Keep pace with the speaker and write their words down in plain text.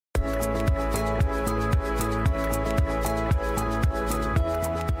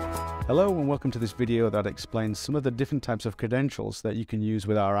Hello and welcome to this video that explains some of the different types of credentials that you can use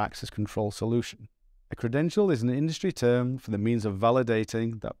with our access control solution. A credential is an industry term for the means of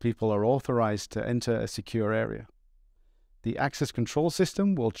validating that people are authorized to enter a secure area. The access control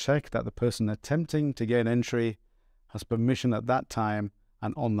system will check that the person attempting to gain entry has permission at that time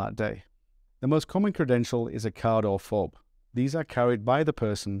and on that day. The most common credential is a card or fob. These are carried by the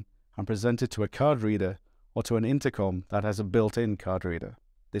person and presented to a card reader or to an intercom that has a built-in card reader.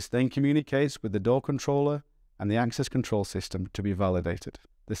 This then communicates with the door controller and the access control system to be validated.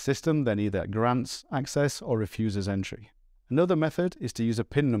 The system then either grants access or refuses entry. Another method is to use a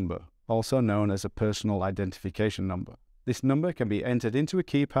PIN number, also known as a personal identification number. This number can be entered into a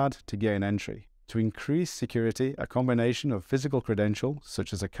keypad to gain entry. To increase security, a combination of physical credential,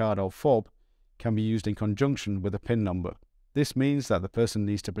 such as a card or fob, can be used in conjunction with a PIN number. This means that the person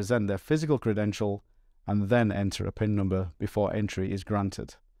needs to present their physical credential and then enter a PIN number before entry is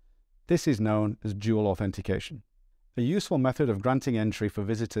granted. This is known as dual authentication. A useful method of granting entry for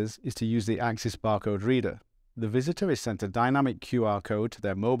visitors is to use the Axis barcode reader. The visitor is sent a dynamic QR code to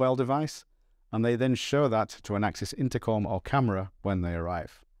their mobile device, and they then show that to an Axis intercom or camera when they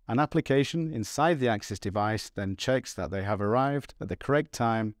arrive. An application inside the Axis device then checks that they have arrived at the correct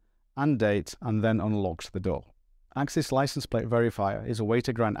time and date and then unlocks the door. Axis License Plate Verifier is a way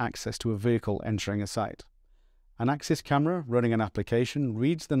to grant access to a vehicle entering a site. An Axis camera running an application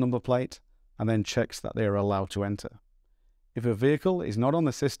reads the number plate and then checks that they are allowed to enter. If a vehicle is not on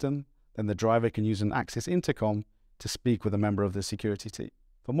the system, then the driver can use an Axis intercom to speak with a member of the security team.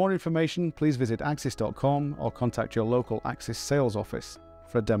 For more information, please visit axis.com or contact your local Axis sales office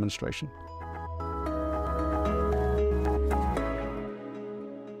for a demonstration.